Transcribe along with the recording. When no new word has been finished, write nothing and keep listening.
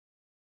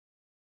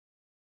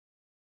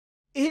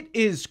It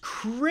is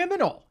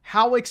criminal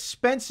how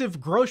expensive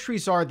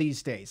groceries are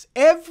these days.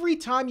 Every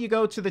time you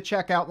go to the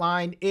checkout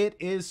line, it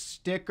is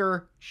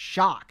sticker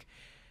shock.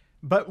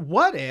 But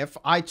what if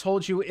I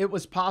told you it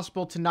was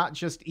possible to not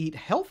just eat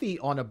healthy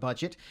on a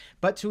budget,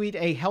 but to eat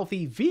a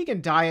healthy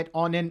vegan diet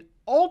on an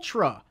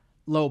ultra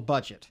low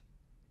budget?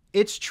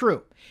 It's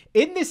true.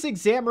 In this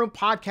exam room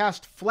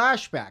podcast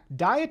flashback,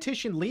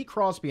 dietitian Lee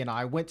Crosby and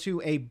I went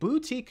to a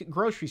boutique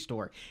grocery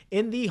store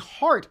in the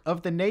heart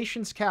of the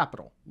nation's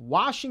capital,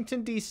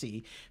 Washington,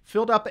 D.C.,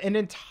 filled up an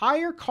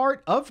entire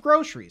cart of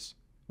groceries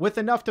with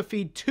enough to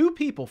feed 2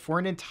 people for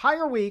an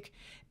entire week,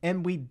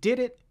 and we did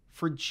it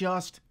for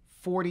just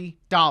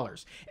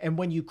 $40. And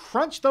when you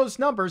crunch those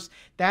numbers,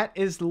 that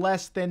is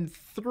less than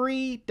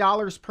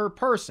 $3 per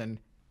person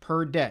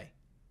per day.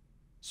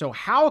 So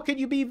how can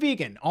you be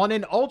vegan on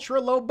an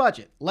ultra low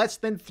budget, less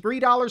than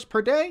 $3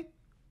 per day?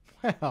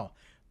 Well,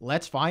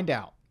 let's find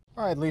out.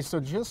 All right, Lee, so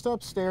just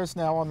upstairs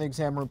now on the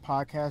Exam Room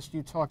podcast,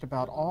 you talked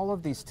about all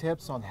of these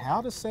tips on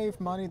how to save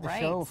money. The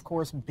show, of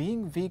course,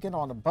 being vegan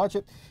on a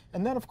budget.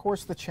 And then, of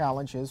course, the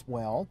challenge is,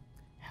 well,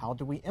 how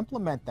do we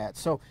implement that?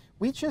 So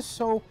we just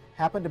so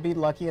happen to be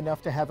lucky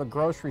enough to have a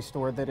grocery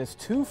store that is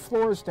 2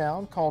 floors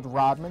down called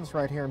Rodman's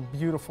right here in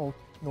beautiful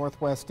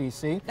Northwest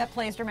DC. That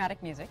plays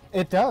dramatic music.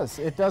 It does.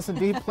 It does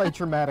indeed play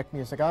dramatic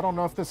music. I don't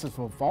know if this is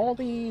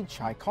Vivaldi,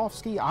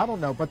 Tchaikovsky, I don't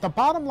know. But the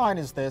bottom line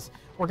is this.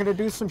 We're going to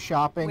do some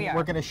shopping.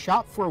 We're going to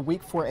shop for a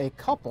week for a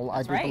couple,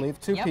 I do believe,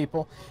 2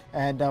 people.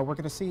 And we're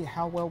going to see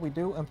how well we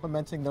do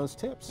implementing those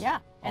tips. Yeah.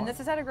 And this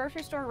is at a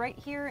grocery store right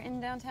here in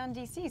downtown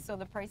DC. So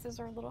the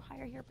prices are a little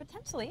higher here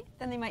potentially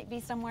than they might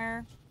be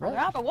somewhere further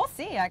out. But we'll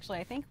see, actually.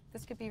 I think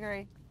this could be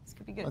good.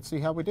 Let's see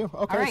how we do.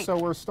 Okay, so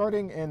we're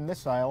starting in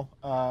this aisle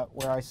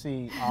where I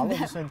see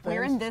olives and things.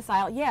 We're in this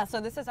aisle. Yeah, so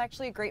this is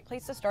actually a great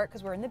place to start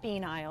because we're in the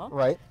bean aisle.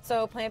 Right.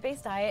 So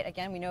plant-based diet,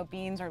 again, we know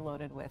beans are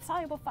loaded with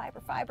soluble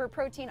fiber,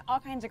 protein, all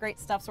kinds of great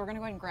stuff. So we're going to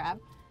go ahead and grab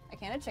a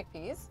can of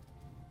chickpeas.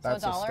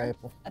 That's a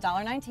staple.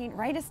 $1.19,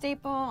 right? A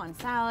staple on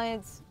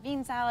salads,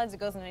 bean salads, it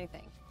goes in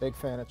anything. Big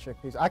fan of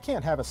chickpeas. I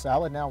can't have a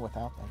salad now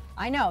without them.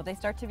 I know, they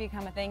start to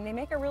become a thing. They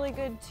make a really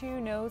good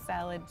to-no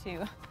salad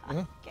too.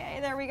 Okay,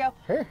 there we go.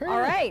 All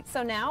right,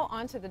 so now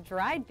onto the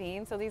dried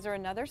beans. So these are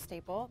another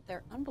staple.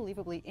 They're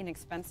unbelievably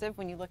inexpensive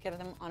when you look at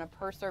them on a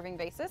per serving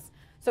basis.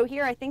 So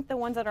here, I think the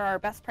ones that are our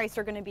best price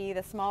are gonna be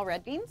the small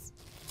red beans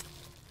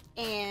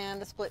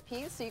and the split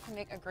peas. So you can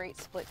make a great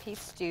split pea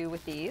stew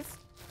with these.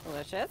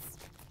 Delicious.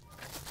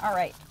 All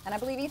right, and I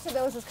believe each of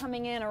those is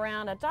coming in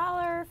around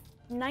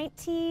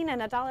 $1.19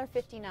 and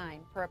 $1.59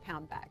 per a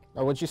pound bag.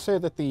 Now, would you say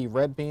that the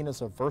red bean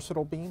is a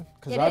versatile bean?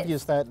 Because I've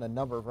used that in a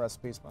number of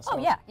recipes myself.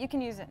 Oh yeah, you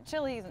can use it in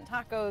chilies and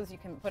tacos. You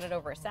can put it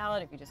over a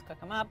salad if you just cook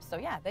them up. So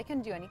yeah, they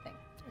can do anything.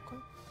 Okay.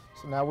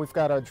 So now we've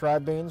got our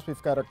dried beans,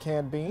 we've got our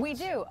canned beans. We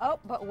do. Oh,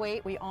 but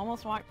wait, we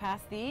almost walked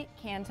past the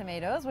canned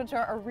tomatoes, which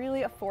are a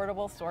really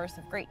affordable source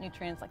of great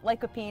nutrients like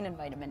lycopene and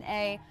vitamin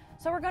A.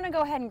 So we're going to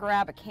go ahead and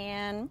grab a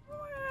can.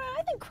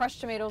 I think crushed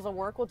tomatoes will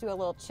work. We'll do a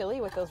little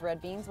chili with those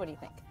red beans. What do you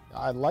think?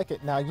 I like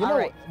it. Now, you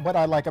know what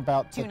I like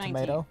about the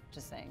tomato?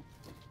 Just saying.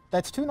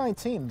 That's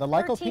 $2.19. The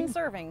lycopene. 13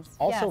 servings.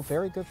 Also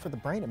very good for the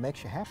brain. It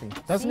makes you happy.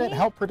 Doesn't it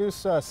help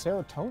produce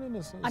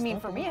serotonin? I mean,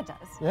 for me it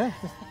does. Yeah.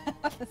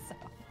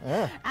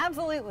 Yeah.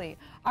 Absolutely.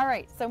 All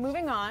right, so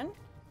moving on.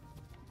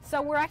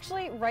 So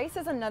rice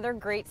is another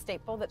great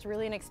staple that's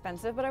really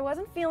inexpensive, but I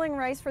wasn't feeling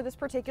rice for this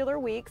particular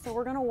week, so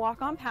we're going to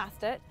walk on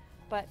past it.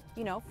 But,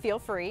 you know, feel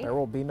free. There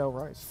will be no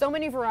rice. So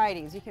many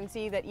varieties. You can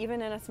see that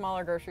even in a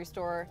smaller grocery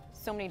store,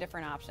 so many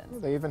different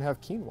options. They even have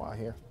quinoa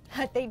here.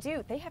 They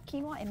do. They have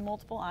quinoa in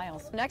multiple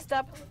aisles. Next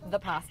up, the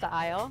pasta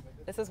aisle.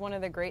 This is one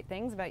of the great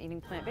things about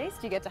eating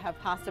plant-based. You get to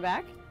have pasta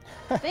back.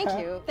 Thank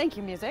you. Thank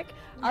you, music.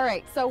 All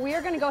right, so we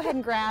are going to go ahead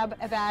and grab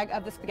a bag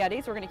of the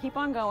spaghetti. So we're going to keep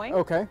on going.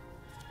 Okay.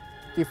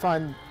 Do you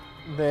find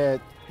that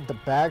the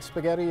bag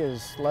spaghetti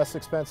is less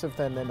expensive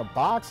than in a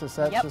box? Is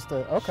that just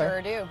a, okay.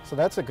 Sure do. So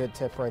that's a good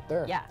tip right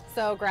there. Yeah,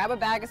 so grab a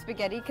bag of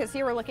spaghetti, because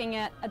here we're looking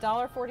at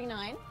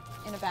 $1.49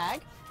 in a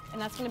bag,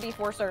 and that's going to be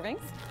 4 servings.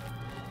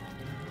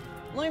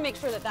 Let me make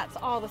sure that that's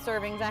all the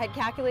servings I had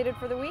calculated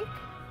for the week.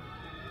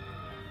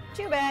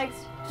 2 bags,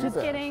 just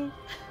kidding.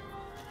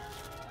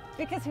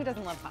 Because who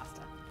doesn't love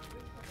pasta?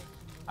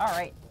 All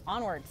right,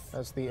 onwards.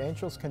 As the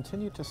angels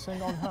continue to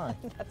sing on high.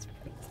 That's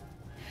right.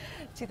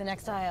 To the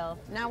next aisle.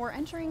 Now we're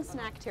entering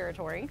snack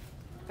territory,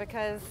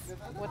 because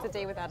what's a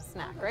day without a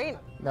snack, right?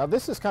 Now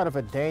this is kind of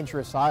a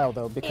dangerous aisle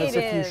though, because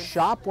if you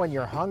shop when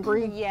you're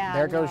hungry,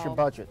 there goes your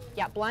budget.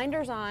 Yeah,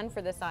 blinders on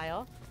for this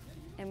aisle,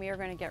 and we are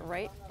going to get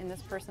right in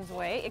this person's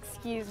way.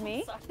 Excuse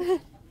me.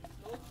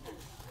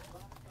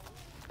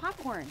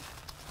 Popcorn.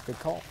 Good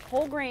call.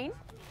 Whole grain,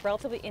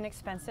 relatively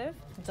inexpensive,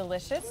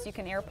 delicious. You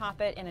can air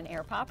pop it in an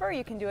air popper.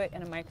 You can do it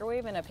in a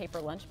microwave in a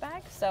paper lunch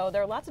bag. So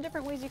there are lots of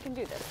different ways you can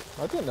do this.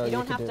 I didn't know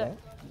you could do that.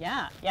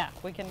 Yeah,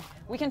 we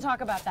can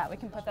talk about that. We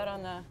can put that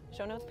on the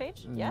show notes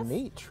page. Yes.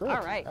 Neat, sure.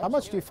 All right. How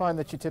much do you find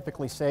that you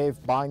typically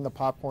save buying the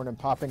popcorn and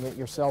popping it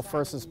yourself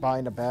versus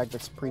buying a bag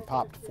that's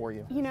pre-popped for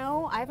you? You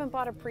know, I haven't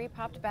bought a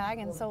pre-popped bag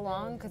in so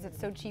long because it's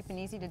so cheap and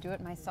easy to do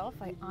it myself.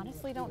 I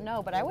honestly don't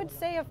know, but I would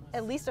say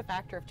at least a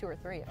factor of 2 or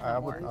 3. I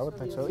would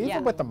think so.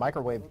 Even with the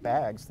microwave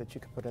bags that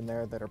you could put in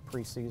there that are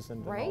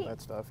pre-seasoned and all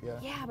that stuff. Yeah.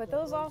 Yeah, but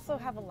those also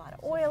have a lot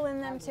of oil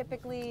in them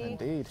typically.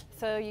 Indeed.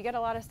 So you get a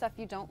lot of stuff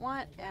you don't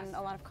want and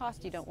a lot of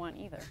cost you don't want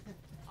either.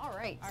 All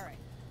right.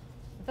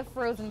 The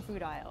frozen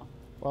food aisle.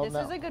 Well,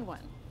 this is a good one.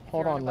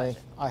 Hold on, Lee.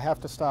 I have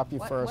to stop you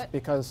first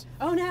because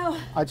oh no.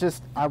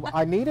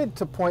 I needed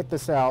to point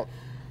this out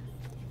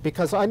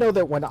because I know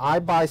that when I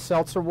buy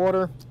seltzer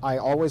water, I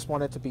always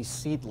want it to be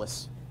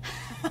seedless.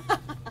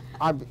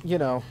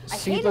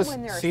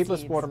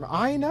 Seedless water.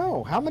 I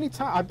know. How many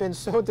times I've been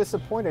so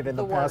disappointed in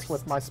the past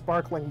with my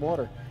sparkling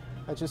water.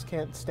 I just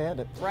can't stand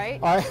it. Right?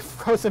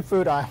 Frozen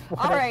food aisle.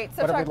 All right,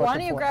 so Chuck, why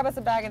don't you grab us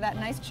a bag of that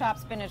nice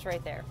chopped spinach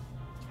right there?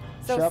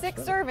 So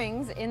 6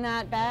 servings in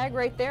that bag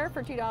right there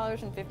for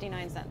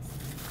 $2.59.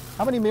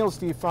 How many meals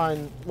do you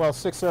find, well,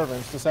 6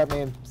 servings, does that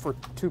mean for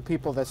 2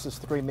 people that's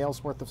just 3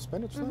 meals worth of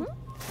spinach then?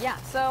 Yeah,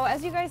 so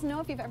as you guys know,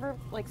 if you've ever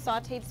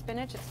sauteed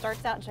spinach, it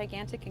starts out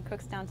gigantic and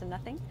cooks down to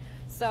nothing.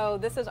 So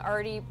this has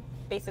already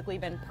basically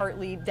been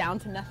partly down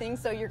to nothing,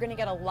 so you're gonna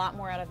get a lot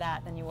more out of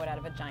that than you would out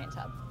of a giant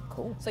tub.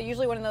 Cool. So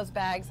usually one of those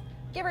bags,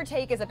 give or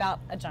take, is about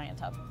a giant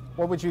tub.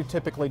 What would you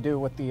typically do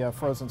with the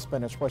frozen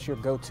spinach? What's your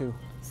go-to?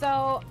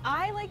 So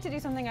I like to do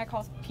something I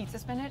call pizza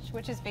spinach,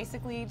 which is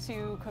basically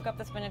to cook up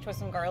the spinach with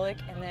some garlic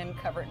and then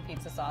cover it in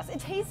pizza sauce. It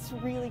tastes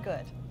really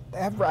good.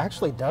 That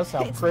actually does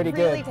sound pretty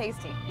good. It's good. really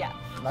tasty, yeah.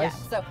 Nice.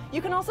 Yeah. So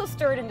you can also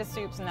stir it into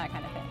soups and that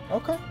kind of thing.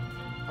 Okay.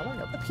 I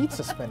like it.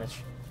 Pizza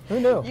spinach. Who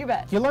knew? You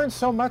bet. You learn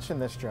so much in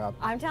this job.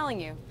 I'm telling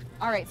you.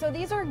 All right, so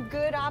these are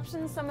good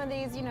options, some of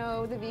these,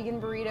 the vegan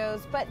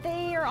burritos, but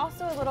they are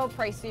also a little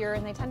pricier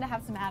and they tend to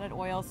have some added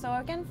oil. So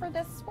again, for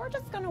this, we're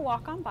just gonna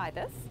walk on by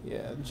this.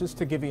 Yeah, just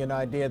to give you an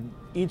idea,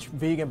 each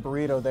vegan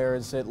burrito there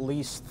is at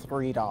least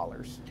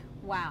 $3.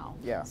 Wow.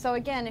 Yeah. So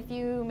again, if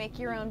you make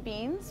your own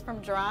beans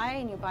from dry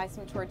and you buy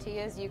some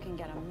tortillas, you can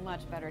get a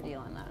much better deal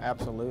on that.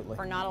 Absolutely.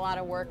 For not a lot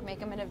of work, make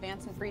them in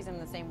advance and freeze them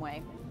the same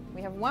way.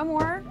 We have one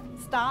more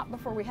stop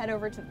before we head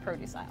over to the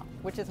produce aisle,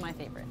 which is my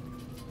favorite.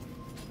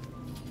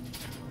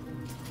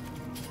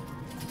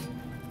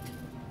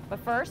 But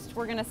first,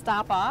 we're gonna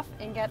stop off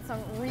and get some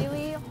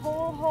really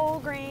whole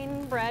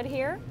grain bread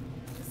here.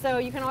 So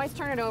you can always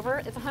turn it over.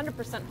 It's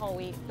 100% whole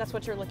wheat. That's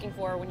what you're looking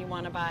for when you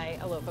wanna buy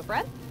a loaf of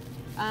bread.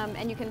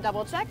 And you can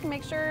double check and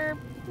make sure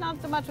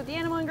not so much with the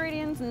animal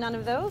ingredients, none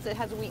of those. It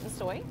has wheat and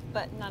soy,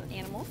 but not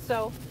animals.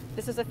 So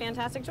this is a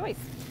fantastic choice.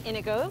 In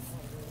it goes.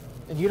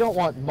 And you don't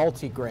want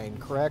multi-grain,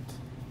 correct?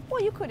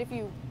 Well, you could if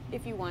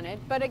you wanted.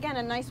 But again,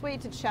 a nice way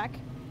to check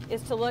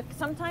is to look.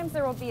 Sometimes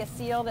there will be a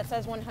seal that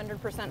says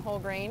 100% whole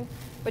grain,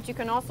 but you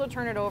can also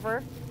turn it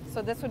over.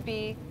 So this would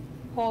be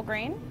whole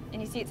grain,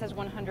 and you see it says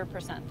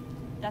 100%.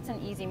 That's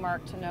an easy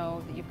mark to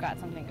know that you've got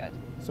something good.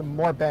 So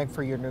more bang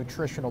for your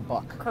nutritional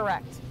buck.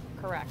 Correct.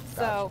 Gotcha.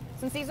 So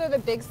since these are the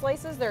big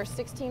slices, there are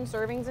 16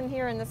 servings in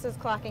here, and this is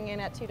clocking in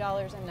at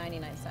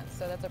 $2.99.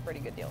 So that's a pretty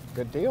good deal.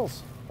 Good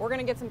deals. We're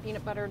gonna get some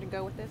peanut butter to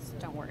go with this,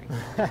 don't worry.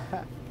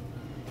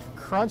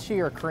 Crunchy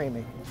or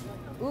creamy?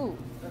 Ooh,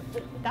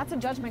 that's a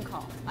judgment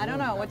call. I don't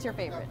know, what's your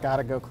favorite?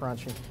 Gotta go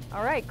crunchy.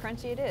 All right,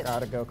 crunchy it is.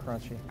 Gotta go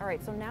crunchy. All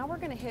right, so now we're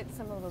gonna hit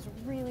some of those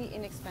really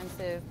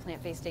inexpensive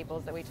plant-based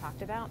staples that we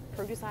talked about.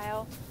 Produce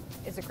aisle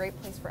is a great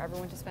place for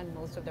everyone to spend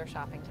most of their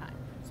shopping time.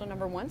 So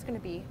number 1 is gonna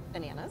be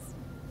bananas.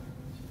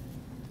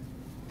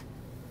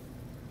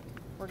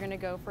 We're gonna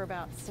go for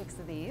about 6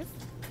 of these.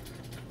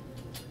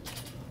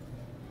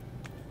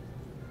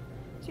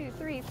 2,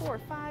 3, 4,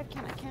 5,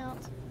 can I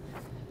count?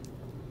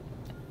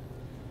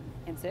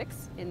 And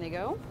 6, in they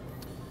go.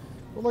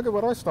 Well, look at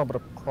what I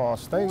stumbled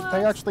across. They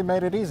actually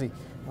made it easy.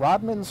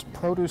 Rodman's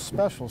Produce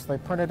Specials. They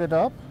printed it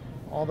up,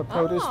 all the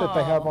produce that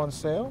they have on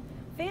sale.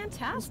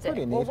 Fantastic.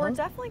 Neat, well, we're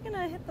definitely going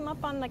to hit them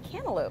up on the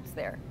cantaloupes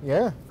there.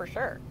 Yeah. For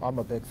sure. I'm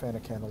a big fan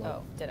of cantaloupe.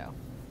 Oh, ditto.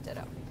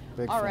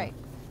 Big all fan. right.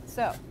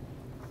 So,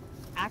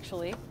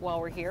 actually, while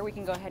we're here, we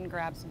can go ahead and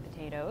grab some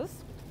potatoes.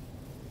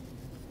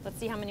 Let's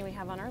see how many we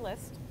have on our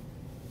list.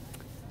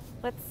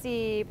 Let's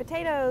see,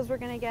 potatoes, we're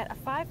gonna get a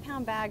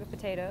 5-pound bag of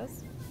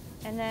potatoes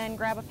and then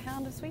grab a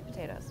pound of sweet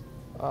potatoes.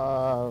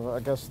 I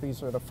guess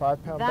these are the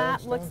 5-pound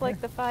bags. That looks like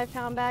the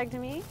 5-pound bag to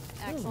me.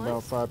 Excellent.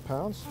 About 5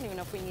 pounds. I don't even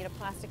know if we need a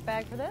plastic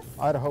bag for this.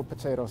 Idaho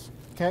potatoes.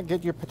 Can't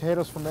get your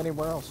potatoes from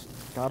anywhere else.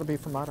 Gotta be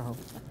from Idaho.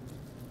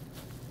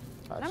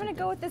 I'm gonna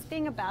go with this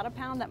being about a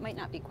pound. That might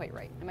not be quite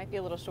right. It might be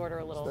a little shorter,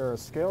 a little. Is there a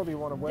scale? Do you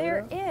want to weigh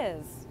There that?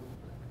 is.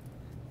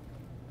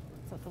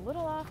 So it's a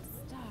little off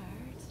to start.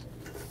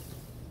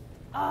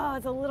 Oh,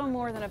 it's a little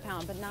more than a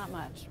pound, but not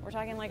much. We're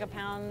talking like a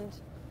pound,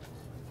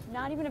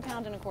 not even a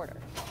pound and a quarter.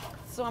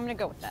 So I'm gonna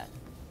go with that.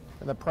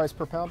 And the price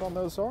per pound on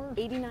those are?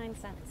 89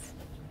 cents.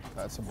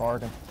 That's a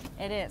bargain.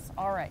 It is.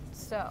 All right.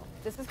 So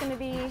this is gonna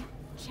be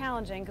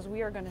challenging because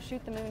we are gonna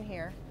shoot the moon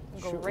here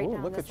Go right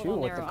down look this at you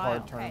little with the narrow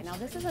card aisle. turns. Okay, now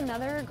this is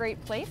another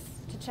great place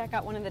to check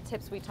out one of the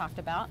tips we talked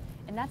about,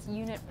 and that's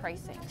unit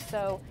pricing.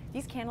 So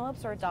these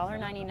cantaloupes are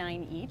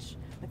 $1.99 each,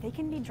 but they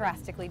can be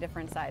drastically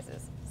different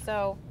sizes.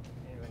 So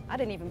I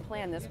didn't even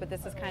plan this, but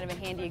this is kind of a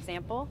handy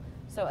example.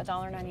 So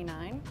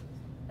 $1.99,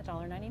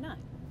 $1.99.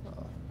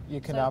 You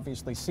can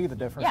obviously see the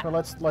difference, Yeah.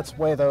 but let's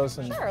weigh those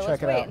and Sure, check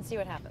let's it wait out. and see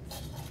what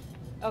happens.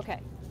 Okay,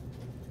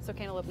 so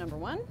cantaloupe number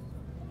 1.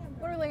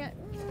 What are we looking at?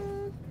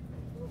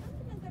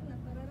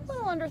 A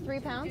little under 3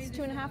 pounds,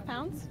 2.5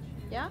 pounds.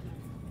 Yeah.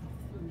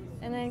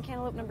 And then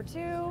cantaloupe number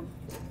 2.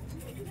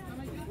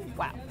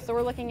 Wow. So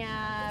we're looking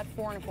at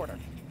 4 1/4.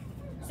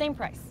 Same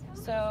price.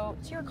 So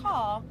to your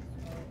call,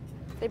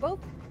 they both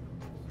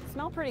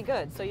smell pretty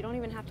good, so you don't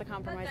even have to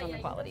compromise on the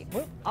quality.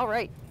 Whoop. All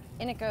right,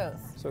 in it goes.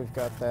 So we've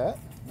got that.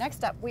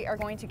 Next up, we are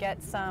going to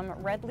get some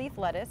red leaf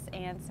lettuce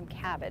and some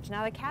cabbage.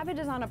 Now the cabbage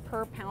is on a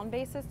per pound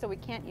basis, so we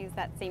can't use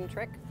that same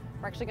trick.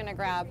 We're actually gonna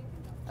grab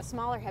a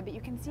smaller head, but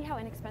you can see how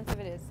inexpensive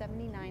it is,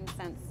 79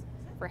 cents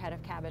for a head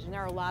of cabbage. And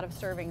there are a lot of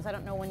servings. I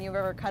don't know when you've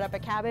ever cut up a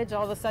cabbage,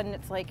 all of a sudden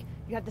it's like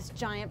you have this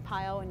giant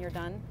pile and you're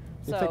done.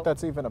 You think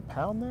that's even a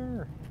pound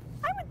there?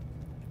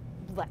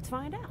 Let's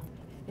find out.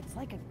 It's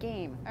like a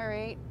game. All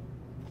right.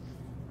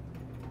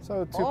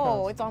 So 2 pounds.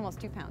 Oh, it's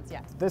almost 2 pounds,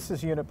 yes. This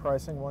is unit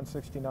pricing,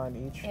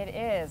 $1.69 each. It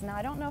is. Now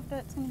I don't know if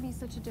that's gonna be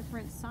such a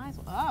different size.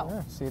 Oh,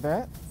 Yeah, see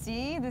that?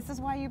 see, this is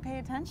why you pay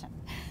attention.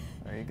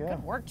 There you go.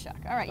 Good work, Chuck.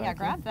 All right, yeah, Thank you.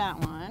 grab that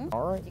one.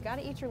 All right. You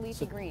gotta eat your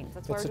leafy greens.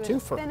 That's why it's we're a doing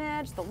the twofer.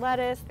 spinach, the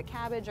lettuce, the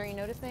cabbage. Are you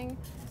noticing?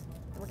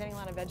 We're getting a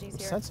lot of veggies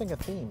here. Sensing a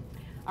theme.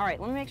 All right,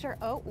 let me make sure.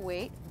 Oh,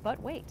 wait,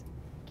 but wait.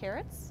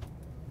 Carrots,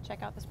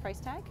 check out this price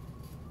tag.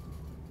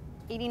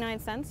 89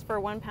 cents for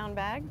a 1 pound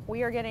bag.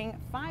 We are getting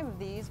 5 of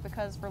these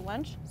because for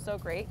lunch, so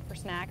great. For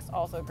snacks,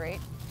 also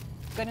great.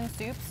 Good in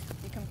soups.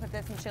 You can put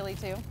this in chili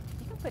too.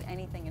 You can put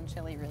anything in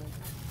chili, really.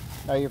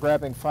 Now you're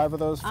grabbing 5 of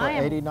those for I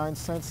am. 89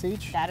 cents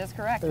each? That is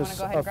correct. You want There's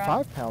to go ahead and a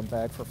grab? 5-pound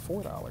bag for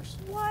 $4.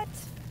 What?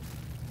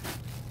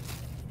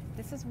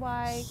 This is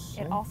why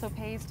See? it also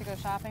pays to go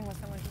shopping with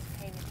someone who's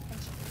paying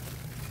attention.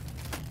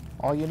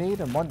 All you need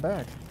in one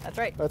bag. That's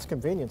right. That's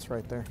convenience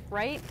right there.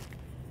 Right?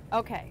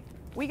 Okay.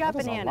 We got That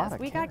is a lot bananas, of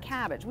we got carrots.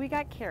 cabbage, we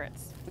got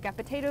carrots, we got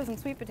potatoes and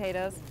sweet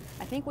potatoes.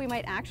 I think we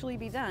might actually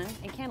be done.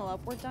 And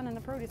cantaloupe, we're done in the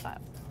produce aisle.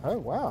 Oh,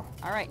 wow.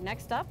 All right,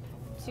 next up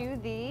to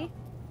the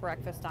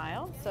breakfast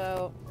aisle.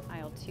 So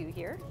aisle 2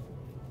 here.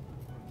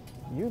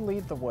 You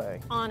lead the way.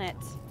 On it.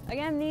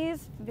 Again,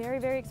 these very,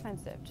 very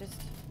expensive.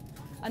 Just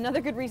another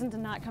good reason to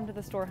not come to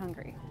the store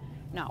hungry.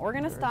 Now, we're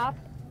gonna stop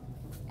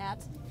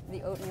at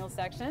the oatmeal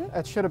section.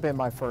 That should have been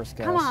my first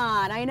guess. Come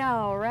on, I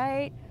know,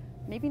 right?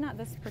 Maybe not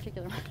this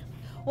particular one.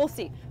 We'll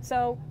see.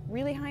 So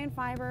really high in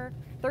fiber,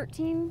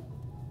 30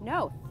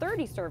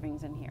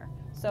 servings in here.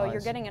 So Nice.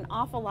 you're getting an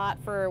awful lot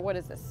for, what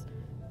is this?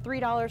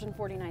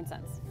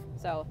 $3.49.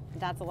 So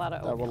that's a lot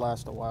of That will oatmeal.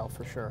 last a while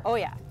for sure. Oh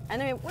yeah,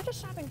 and then we're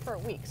just shopping for a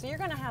week, so you're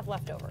gonna have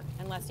leftover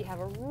unless you have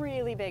a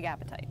really big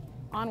appetite.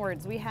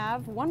 Onwards, we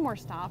have one more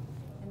stop,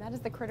 and that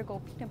is the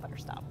critical peanut butter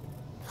stop.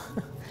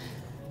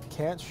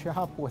 Can't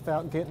shop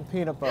without getting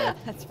peanut butter.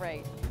 That's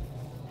right.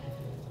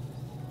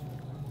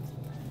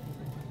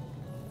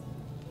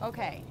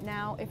 Okay,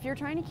 now if you're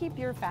trying to keep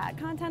your fat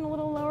content a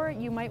little lower,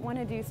 you might want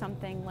to do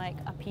something like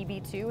a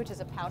PB2, which is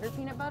a powdered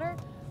peanut butter,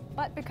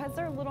 but because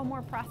they're a little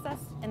more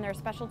processed and they're a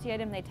specialty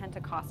item, they tend to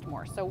cost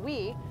more. So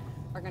we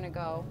are gonna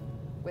go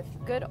with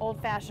good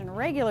old-fashioned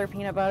regular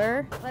peanut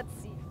butter. Let's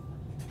see.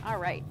 All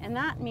right, and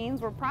that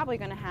means we're probably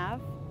gonna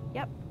have,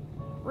 yep,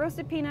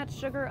 roasted peanuts,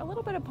 sugar, a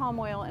little bit of palm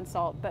oil and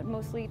salt, but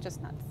mostly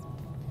just nuts.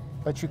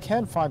 But you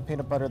can find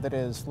peanut butter that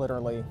is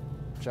literally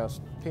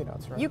just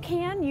peanuts, right? You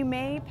can, you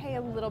may pay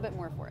a little bit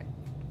more for it.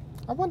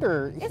 I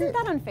wonder. Isn't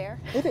that unfair?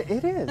 It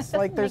is.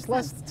 Like there's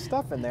Makes less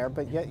stuff in there,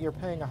 but yet you're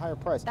paying a higher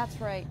price. That's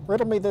right.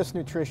 Riddle me this,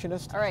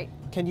 nutritionist. All right.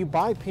 Can you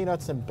buy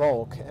peanuts in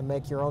bulk and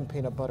make your own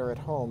peanut butter at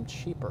home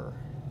cheaper?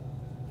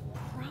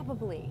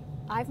 Probably.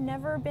 I've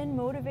never been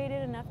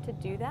motivated enough to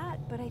do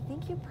that, but I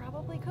think you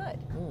probably could.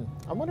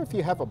 I wonder if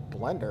you have a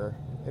blender,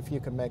 if you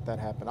can make that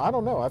happen. I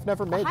don't know. I've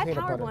never made A peanut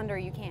high-powered butter.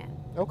 blender, you can.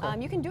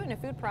 Okay. You can do it in a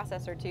food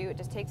processor too. It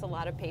just takes a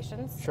lot of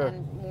patience Sure.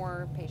 and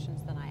more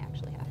patience than I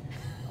actually have.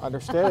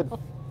 Understood.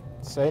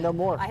 Say no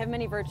more. I have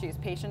many virtues.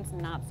 Patience,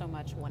 not so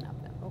much one of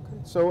them. Okay.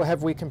 So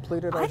have we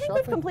completed our I think shopping?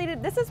 we've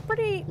completed. This is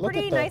pretty Look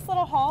at that. nice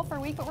little haul for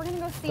a week, but we're gonna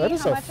go see That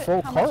is how a much full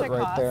it cart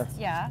right costs. there.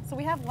 Yeah. So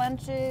we have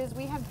lunches,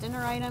 we have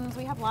dinner items,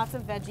 we have lots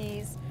of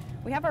veggies,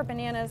 we have our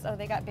bananas. Oh,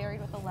 they got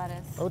buried with the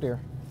lettuce. Oh dear.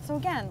 So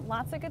again,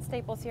 lots of good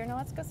staples here. Now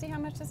let's go see how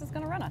much this is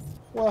gonna run us.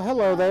 Well,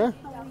 hello there.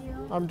 How are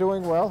you? I'm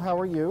doing well. How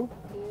are you?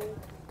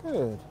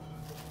 Good.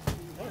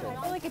 I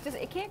feel like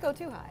it can't go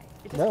too high.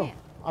 It just No, can't.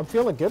 I'm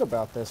feeling good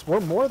about this. We're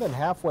more than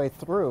halfway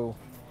through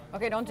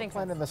Okay, don't jinx it.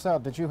 planning this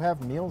out. Did you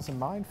have meals in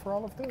mind for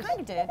all of this?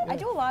 Kind of did. I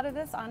do a lot of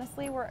this,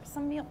 honestly, where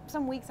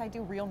some weeks I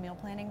do real meal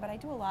planning, but I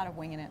do a lot of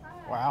winging it.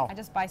 Wow. I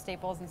just buy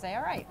staples and say,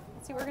 all right,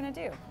 let's see what we're gonna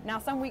do. Now,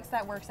 some weeks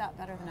that works out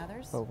better than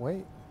others. But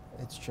wait,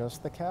 It's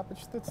just the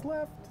cabbage that's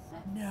left.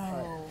 No.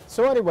 Right.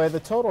 So anyway,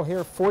 the total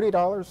here,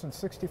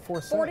 $40.64.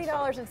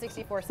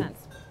 $40.64.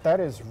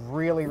 That is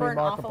really for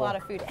remarkable. an awful lot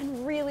of food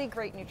and really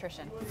great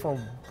nutrition. For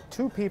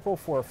 2 people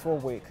for a full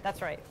week.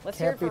 That's right. Let's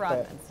Can't hear it for beat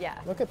that. Rodman's. Yeah.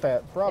 Look at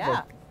that. Bravo.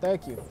 Yeah.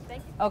 Thank you.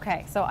 Thank you.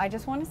 Okay, so I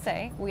just want to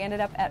say we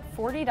ended up at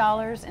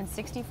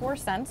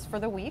 $40.64 for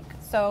the week.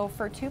 So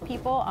for 2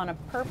 people on a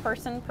per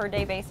person per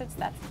day basis,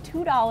 that's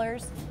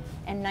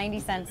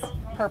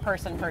 $2.90 per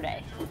person per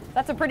day.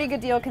 That's a pretty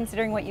good deal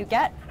considering what you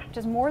get, which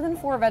is more than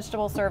 4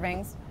 vegetable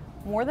servings,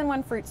 more than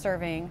 1 fruit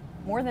serving,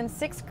 more than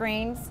 6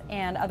 grains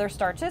and other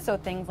starches, so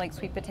things like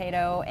sweet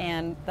potato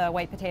and the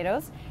white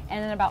potatoes,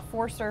 and then about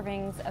 4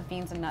 servings of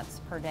beans and nuts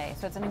per day.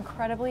 So it's an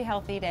incredibly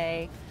healthy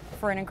day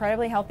for an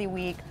incredibly healthy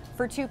week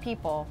for 2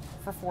 people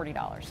for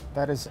 $40.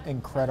 That is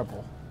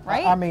incredible.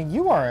 Right? I mean,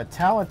 you are a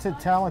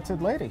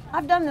talented lady.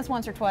 I've done this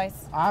once or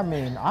twice. I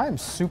mean, I'm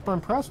super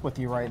impressed with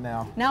you right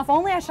now. Now, if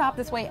only I shop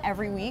this way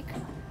every week.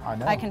 I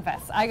know. I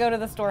confess. I go to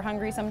the store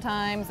hungry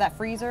sometimes. That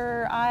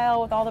freezer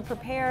aisle with all the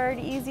prepared,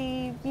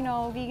 easy,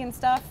 vegan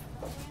stuff.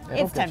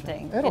 It's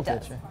tempting. It'll it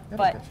does. get you.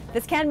 But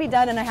this can be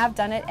done, and I have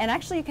done it. And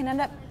actually, you can end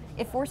up,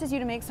 it forces you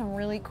to make some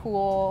really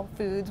cool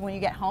foods when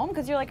you get home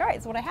because you're like, all right,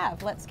 it's what I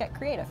have. Let's get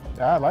creative.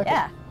 I like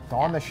it.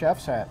 Don the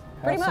chef's hat.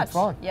 Pretty much.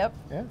 Some fun. Yep.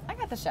 Yeah. I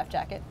got the chef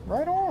jacket.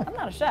 Right on. I'm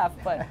not a chef,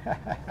 but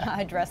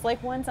I dress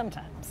like one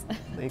sometimes.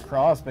 Lee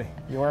Crosby,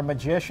 you're a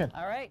magician.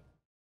 All right.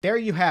 There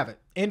you have it.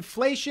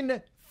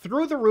 Inflation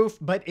through the roof,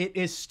 but it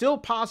is still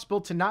possible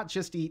to not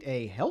just eat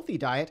a healthy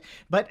diet,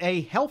 but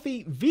a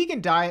healthy vegan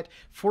diet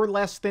for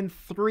less than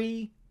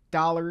 $3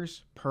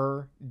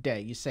 per day.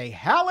 You say,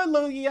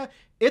 hallelujah,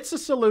 it's a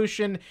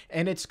solution,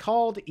 and it's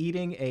called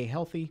eating a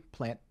healthy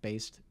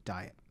plant-based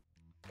diet.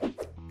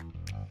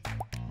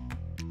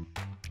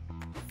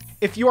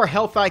 If your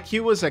health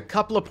IQ is a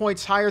couple of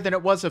points higher than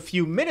it was a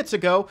few minutes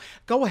ago,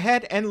 go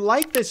ahead and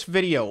like this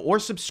video or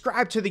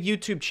subscribe to the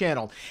YouTube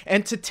channel.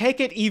 And to take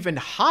it even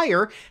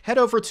higher, head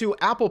over to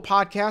Apple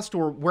Podcast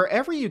or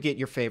wherever you get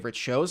your favorite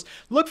shows.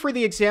 Look for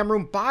The Exam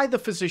Room by the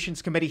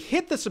Physicians Committee.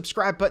 Hit the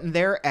subscribe button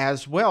there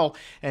as well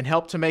and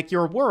help to make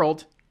your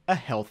world a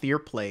healthier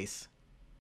place.